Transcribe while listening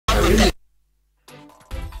Then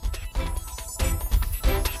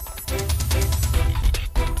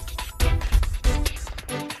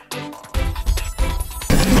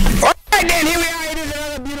here we are. It is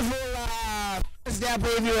another beautiful Thursday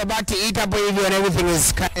preview. We're about to eat up preview, and everything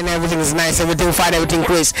is kind, everything is nice, everything fine, everything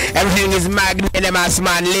crisp, everything is magnanimous,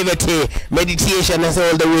 man. Liberty, meditation is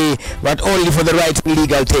all the way, but only for the right and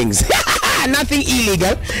legal things. Nothing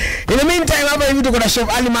illegal. In the meantime, I'm going to Chef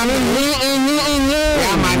Ali Manu.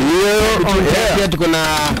 Yeah, man. Here to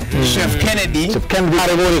Chef Kennedy. Chef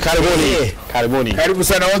Kennedy. Karibuni. Karibu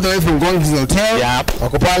sana all the way from Gong's Hotel. Yep.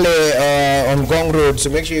 Wako pale on Gong Road. So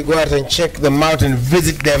make sure you go out and check them out and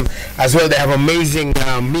visit them as well. They have amazing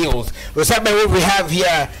meals. We'll start by what we have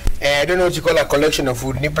here. I don't know what you call a collection of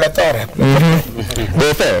food. Ni plethora.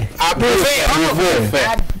 Buffet.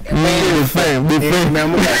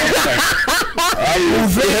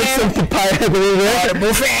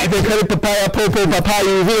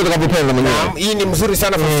 Hii ni mzuri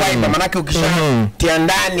sana for fiber, manake ukishatia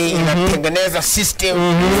ndani inatengeneza system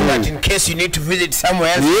that in case you need to visit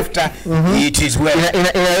somewhere else after it is well.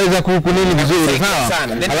 Inaweza kunini vizuri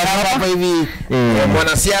sana. Then hapa hivi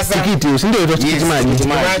mwanasiasa tikiti ndio tikiti maji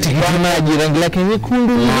rangi yake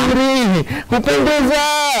nyekundu nzuri kupendeza.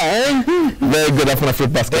 Very good for a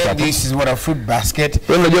fruit basket. This is what a fruit basket.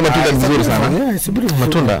 Unajua matunda vizuri sana.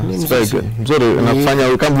 Matunda it's very good. Nzuri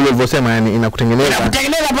unafanya kama vile ulivyosema, yani inakutengeneza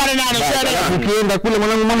pale ndani. Ukienda kule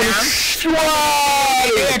mwanangu mama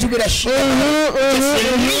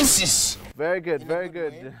very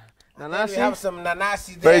good. Nanasi. We have some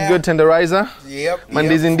nanasi there. Very good tenderizer. Yep.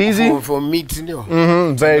 Mandizi for meat,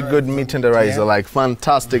 very good meat tenderizer. Like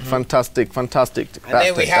fantastic. And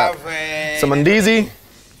then we have some mandizi.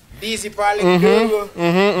 Ndizi pale kidogo.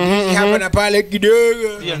 Ndizi hapa na pale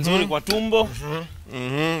kidogo. Pia nzuri kwa tumbo.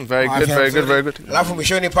 Very good. Alafu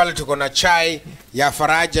mwishoni pale tuko na chai ya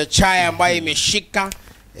Faraja, chai ambayo imeshika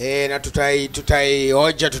na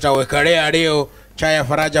tutaioja, tutawekelea leo chai ya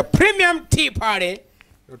Faraja premium tea pale.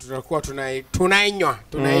 Tutakuwa tunaikunywa.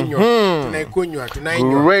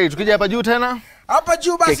 Great. Tukija hapa juu tena. Hapa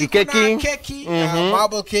juu basi keki,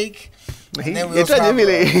 marble cake. Itaje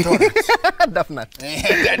vile dafnat.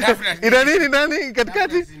 Ina nini nani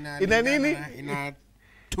katikati? Ina nini? Ina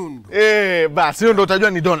tundu. Basi hiyo ndio utajua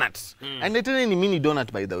ni donuts. And tena ni mini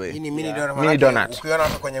donut by the way. Ni mini donut. Ukiona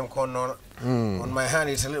hapa kwenye mkono on my hand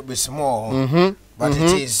it's a little bit small, but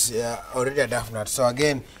it is already a dafnat. So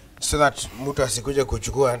again, so that mtu asikuje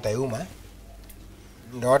kuchukua ataiuma.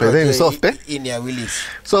 Ndio watu soft in ya willis.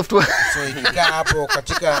 Software. So ikikaa hapo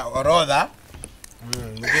katika orodha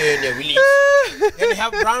then we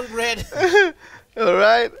have brown bread. All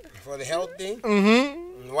right. For the healthy.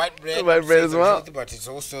 White bread as well. Healthy, but it's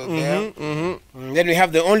also there. Then we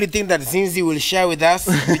have the only thing that Zinzi will share with us,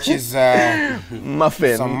 which is some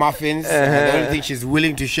muffins. The only thing she's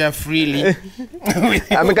willing to share freely.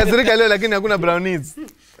 Amekasirika leo lakini hakuna brownies.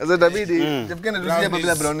 Sasa tabidi tufikane tusije hapa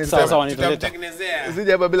bila brownies. Sawa tutamtengenezea.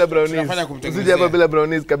 Usije hapa bila brownies. Usije hapa bila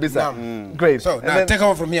brownies kabisa. Great. So now take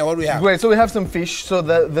over from here. What do we have? Great. So we have some fish. So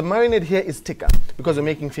the marinade here is tikka because we're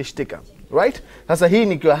making fish tikka, right? Sasa hii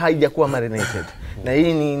ni kwa haijakuwa marinated. Na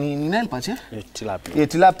hii ni Nile perch, tilapia. Yeah,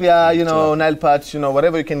 tilapia, you know, Nile perch, you know,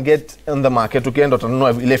 whatever you can get on the market. Ukienda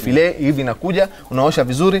utanunua ile filet hivi inakuja, unaosha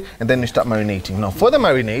vizuri and then you start marinating. Now for the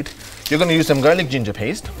marinade, you're going to use some garlic ginger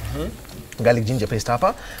paste. Garlic ginger paste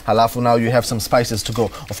hapa. Halafu now you have some spices to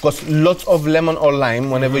go. Of course, lots of lemon or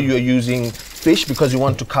lime whenever you are using fish because you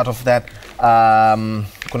want to cut off that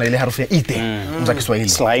kuna ile harufu ya ite mza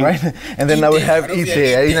Kiswahili, right? And then now we have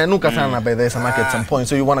ite inanuka sana by the samaki at some point,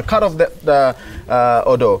 so you want to cut off the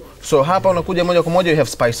odor. So hapa unakuja moja kwa moja, you have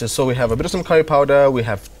spices. So we have a bit of some curry powder, we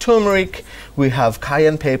have turmeric, we have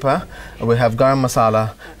cayenne pepper, we have garam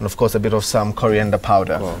masala, and of course a bit of some coriander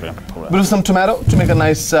powder. A bit of some tomato to make a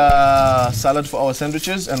nice salad for our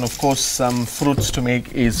sandwiches, and of course some fruits to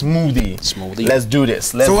make a smoothie. Let's do this.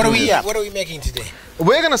 So what are we making today?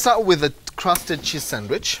 We're going to start with a crusted cheese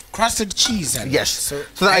sandwich. Crusted cheese sandwich? Yes.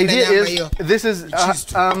 So the idea is, this is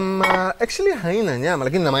actually haina nyama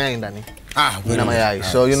lakini na mayai ndani. Na mayai.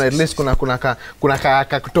 So you know, at least kuna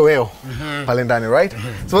kakutoweo pale ndani, right?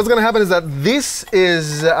 So what's going to happen is that this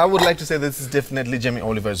is, I would like to say this is definitely Jamie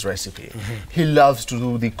Oliver's recipe. He loves to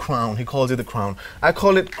do the crown. He calls it the crown. I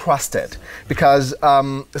call it crusted because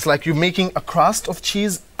it's like you're making a crust of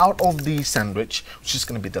cheese out of the sandwich, which is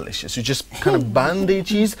going to be delicious. You just kind of bun the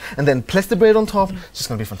cheese and then place the bread on top. It's just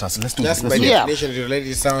going to be fantastic. Let's do this. By definition, the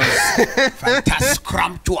lady sounds fantastic.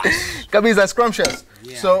 Scrumptious. Kabisa, scrumptious.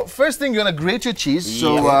 Yeah. So first thing, you want to grate your cheese.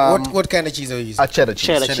 So what kind of cheese are you using? Cheddar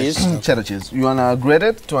cheese. Cheddar cheese. You want to grate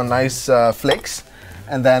it to a nice flakes,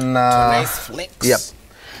 and then to a nice flakes. Yep.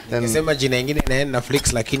 Then sema jina ingine na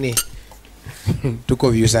Netflix lakini tuko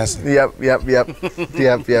view sasa. Yep.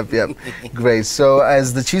 Great. So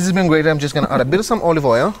as the cheese has been grated, I'm just going to add a bit of some olive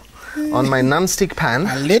oil on my non-stick pan.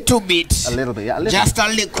 A little bit, yeah. Just a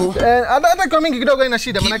little. Hata kwa mingi kidogo ina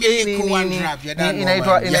shida maana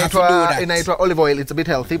inaitwa olive oil. It's a bit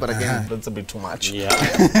healthy, but again, that's a bit too much.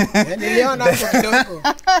 Niliona hapo kidogo.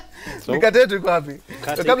 Mikate yetu iko wapi?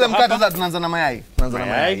 Kabla mkate sasa tunaanza na mayai.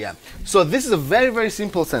 Yeah. So this is a very, very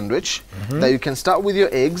simple sandwich that you can start with your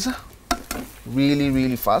eggs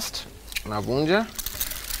really fast. Unavunja.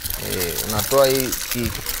 Unatoa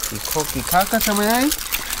kikaka cha mayai.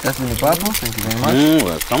 That's in the purple. Thank you very much.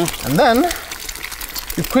 Welcome. And then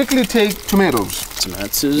you quickly take tomatoes.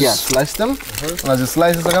 Yeah, slice them. Unazi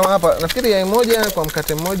slices kama hapa. Nafikiri yai moja kwa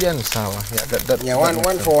mkate mmoja ni sawa. Yeah,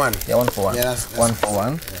 one for one. Yeah, one for one. Yeah, one for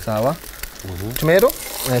one. Sawa. Tomato,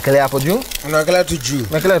 unaekelea hapo juu. Unaekelea tu juu.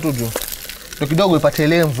 Unaekelea tu juu. Ndio kidogo ipate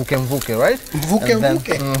ile mvuke, right? Mvuke.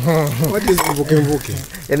 What is mvuke?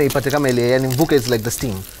 Yani ipate kama ile, yani mvuke is like the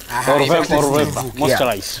steam.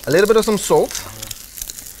 Moisturize. A little bit of some salt.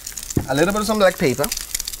 A little bit of some black pepper.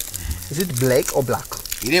 Is it black or black?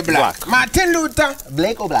 It is black. Martin Luther.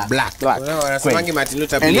 Black or black? Black. Martin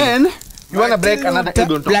Luther. And then you want to break another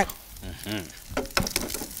egg on top. Black.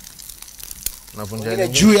 Unavunja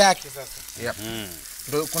juu yake sasa. Yep.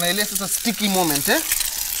 Ndio kuna ile sasa sticky moment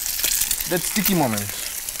that sticky moment.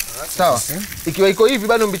 Sawa. Ikiwa iko hivi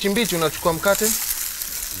bado mbichi unachukua mkate.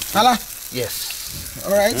 Hala. Yes.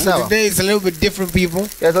 All right. So today is a little bit different, people.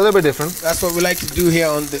 Yeah, it's a little bit different. That's what we like to do here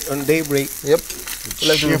on Daybreak. Yep. We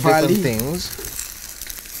like to do different things.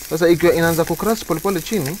 Sasa ikiwa inaanza kucrust polepole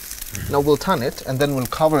chini, now we'll turn it and then we'll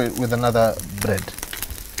cover it with another bread.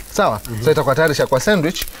 Sawa? So itakuwa tayari kwa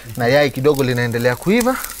sandwich na yai kidogo linaendelea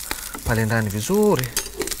kuiva pale ndani vizuri.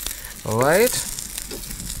 All right.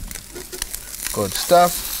 Good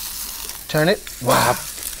stuff. Turn it. Wow.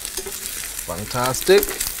 Fantastic.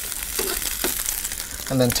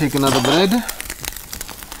 And then take another bread.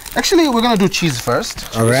 Actually, we're going to do cheese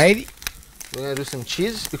first. All right. We're going to do some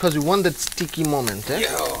cheese because we want that sticky moment.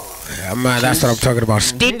 Yeah, man, that's what I'm talking about.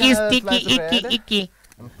 Sticky, icky.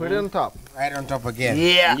 And put it on top. Right on top again.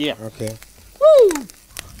 Yeah. Okay. Woo!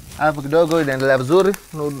 Hapo kidogo inaendelea vizuri.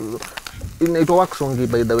 Inaitwa work song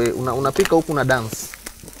by the way. Unapika huku na dance.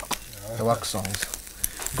 The work songs.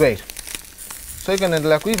 Great. So you can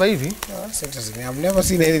endelea kuiva hivi. That's interesting. I've never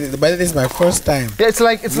seen anything. But this is my first time. Yeah, it's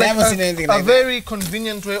like a very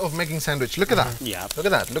convenient way of making sandwich. Look at that. Yeah. Look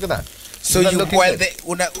at that. So you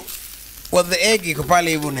while the egg iko pale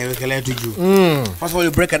hivi unawekelea tu juu. First of all,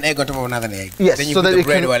 you break an egg on top of another egg. Yes, then you so put that the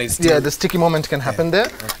bread while it's still. Yeah, the sticky moment can happen there.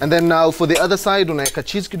 Okay. And then now for the other side, unaweka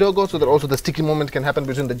cheese kidogo so that also the sticky moment can happen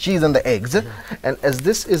between the cheese and the eggs. And as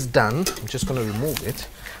this is done, I'm just going to remove it.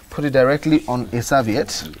 Put it directly on a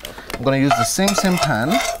serviette. I'm going to use the same pan.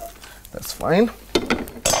 That's fine.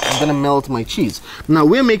 I'm going to melt my cheese. Now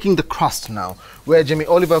we're making the crust now, where Jamie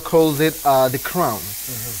Oliver calls it the crown.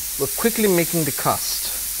 We're quickly making the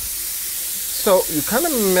crust. So you kind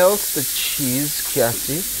of melt the cheese,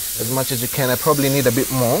 kiasi, as much as you can. I probably need a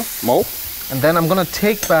bit more. And then I'm going to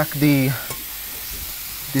take back the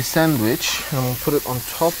sandwich and I'm going to put it on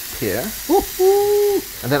top here.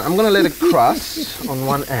 And then I'm going to let it crust on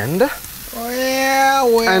one end.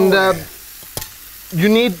 And you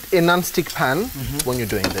need a non-stick pan when you're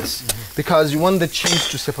doing this because you want the cheese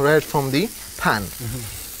to separate from the pan.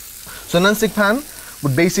 So a non-stick pan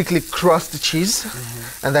would basically crust the cheese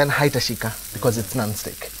and then haitashika because it's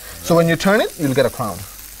non-stick. So when you turn it, you'll get a crown.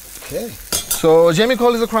 Okay. So Jamie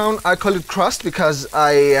calls it a crown. I call it crust because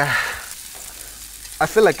I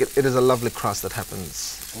feel like it is a lovely crust that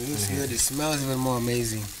happens. It smells even more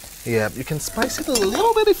amazing. Yeah, you can spice it a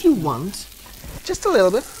little bit if you want. Just a little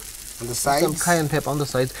bit. On the sides? Some cayenne pepper on the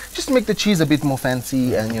sides. Just to make the cheese a bit more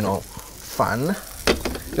fancy and, you know, fun.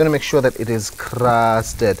 You're going to make sure that it is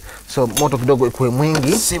crusted. So moto kidogo ikuwe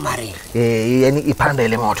mwingi. Simmering. Yani ipande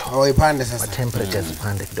ile moto. Oh, ipande sasa. Temperatures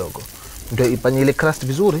ipande kidogo. Ndio ipanye ile crust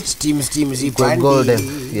vizuri. Steam ipande.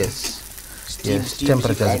 Golden. Yes. Yes,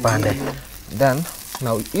 temperatures ipande. Then,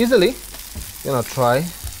 now easily, you're going to try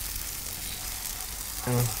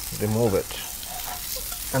and remove it.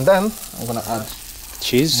 And then, I'm going to add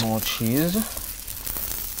cheese. More cheese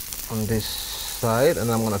on this side, and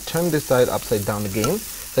I'm going to turn this side upside down again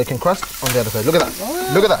so I can crust on the other side. Look at that. Oh,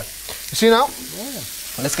 yeah. Look at that. You see now?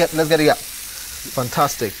 Yeah. Let's get it up.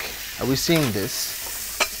 Fantastic. Are we seeing this?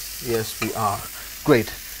 Yes, we are.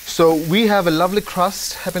 Great. So we have a lovely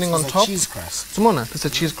crust happening on top. Cheese crust. Simona, it's a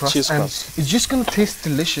cheese crust. And it's just going to taste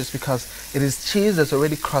delicious because it is cheese that's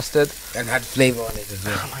already crusted. And had flavor on it as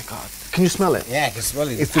well. Oh my God. Can you smell it? Yeah, I can smell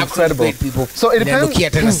it. It's incredible. Great, people. So it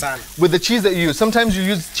depends with the cheese that you use. Sometimes you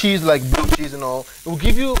use cheese like blue cheese and all. It will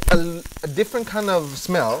give you a different kind of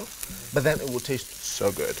smell, but then it will taste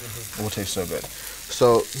so good. It will taste so good.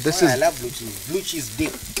 So this is... I love blue cheese. Blue cheese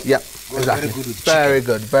dip. Yeah, exactly. Very good with very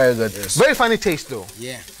good, very good. Yes. Very funny taste though.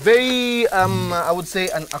 Yeah. Very, I would say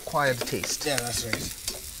an acquired taste. Yeah, that's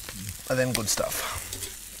right. And then good stuff.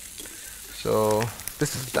 So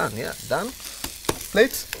this is done, yeah, done.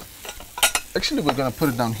 Plates. Actually, we're gonna put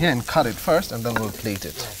it down here and cut it first, and then we'll plate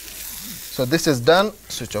it. So this is done.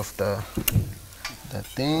 Switch off the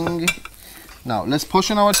thing. Now let's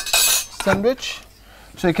portion our sandwich.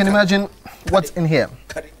 So you can imagine what's in here.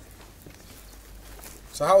 Cut it.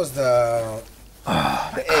 So how was the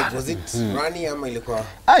egg? Was it runny ama ilikuwa?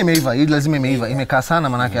 Imeiva. Hii lazima imeiva. Imekaa sana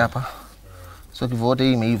manake hapa. So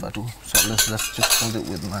kivote imeiva tu. So let's just hold it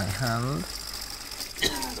with my hand.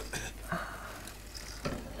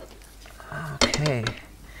 Okay.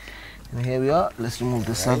 And here we are. Let's remove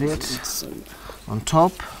the serviette on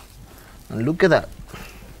top. And look at that.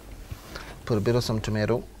 Put a bit of some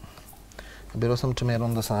tomato. A bit of some tomato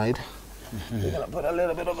on the side. We're gonna put a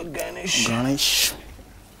little bit of a garnish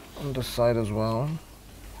on the side as well.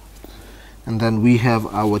 And then we have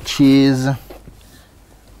our cheese,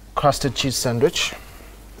 crusted cheese sandwich.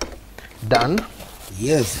 Done.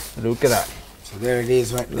 Yes. Look at that. So there it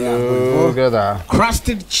is right there. Look at that.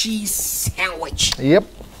 Crusted cheese sandwich. Yep.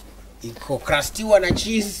 Crusty one and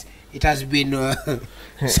cheese. It has been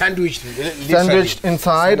sandwiched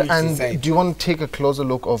inside. Do you want to take a closer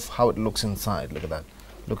look of how it looks inside? Look at that.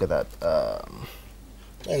 Look at that.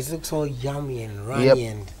 Yeah, it looks all yummy and runny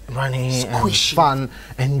and runny squishy. And fun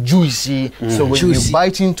and juicy. So when you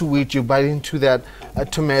bite into it, you bite into that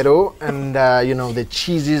tomato and you know the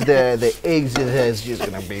cheeses, the eggs. It's just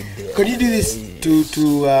gonna be there. Could you do this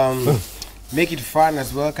to make it fun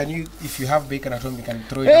as well? Can you, if you have bacon at home, you can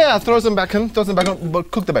throw it? Yeah, throw some bacon,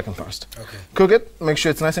 but cook the bacon first. Okay. Cook it, make sure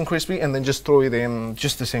it's nice and crispy, and then just throw it in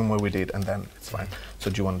just the same way we did, and then it's fine. So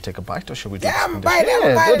do you want to take a bite, or should we do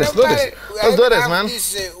this? Do this, Let's do this, man.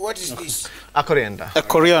 What is this? A coriander. A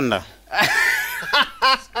coriander.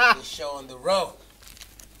 Show on the road.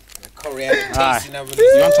 A coriander tasting over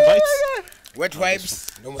this. You want to bite? Wet wipes.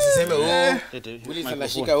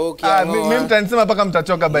 Mimi mtanisema paka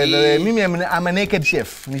mtachoka by the way. Mimi I'm a naked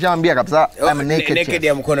chef. Nishaambia kabisa I'm a naked chef.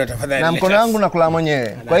 Ya mkono tafadhali. Na mkono wangu nakula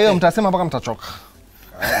mwenyewe. Kwa hiyo mtasema paka mtachoka.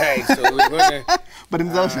 Alright, so we're going to but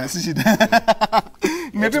in Zausha, si shida.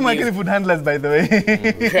 Nimepima kile food handlers by the way.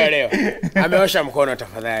 Ameosha mkono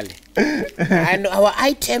tafadhali. And our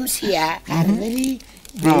items here are very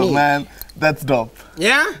bro, man, that's dope.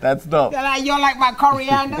 Yeah? That's dope. You're like my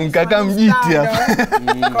coriander.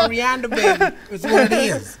 Coriander, baby. It's what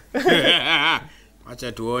it is.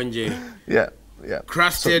 Acha tuonje. Yeah. Yeah.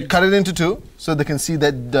 Crusted. So cut it into two so they can see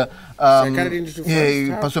that the cut it into two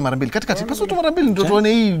pasua mara mbili. Katikati pasua tu mara mbili ndio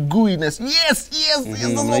tuone hii gooiness. Yes,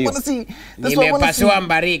 that's what I want to see. That's what I want to see. Nimepasua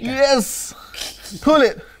mbarika. Yes. Pull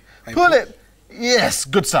it. Pull it. Yes,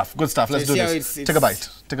 good stuff. Good stuff. Let's do this. Take a bite.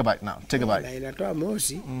 Take a bite now. Take a bite. Inatoa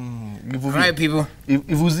moshi. Right, people.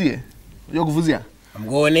 Ivuzie. Yo kuvuzia. I'm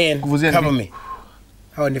going in. Kuvuzia. Cover me.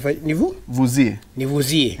 How nivu? Vuzie.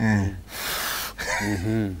 Nivuzie.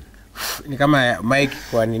 Ni kama mic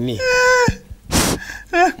kwa nini?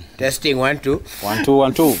 Testing 1 2 1 2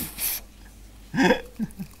 1 2.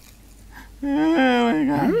 Oh my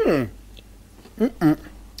god.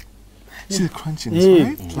 See the crunchiness,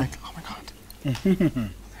 right? It's like, oh my god.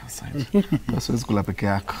 That's what's kula peke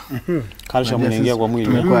yako. Calcium inaingia kwa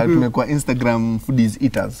mwili. Tumekuwa Instagram foodies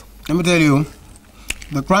eaters. Let me tell you,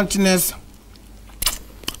 the crunchiness,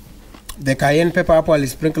 the cayenne pepper hapo I'll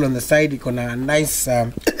sprinkle on the side, iko na nice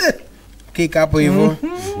kick hapo hivyo.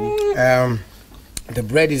 The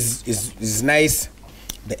bread is nice.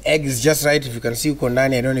 The egg is just right. If you can see uko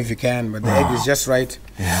ndani, I don't know if you can, but the egg is just right.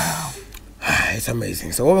 Yeah. It's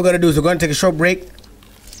amazing. So what we're going to do is we're going to take a short break.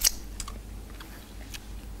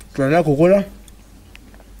 Tunaenda kukula.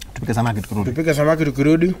 Tupike samaki tukirudi. Tupike samaki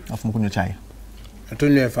tukirudi. Afu mkunywe chai.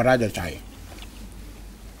 Tunywe faraja chai.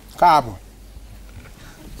 Kaa hapo.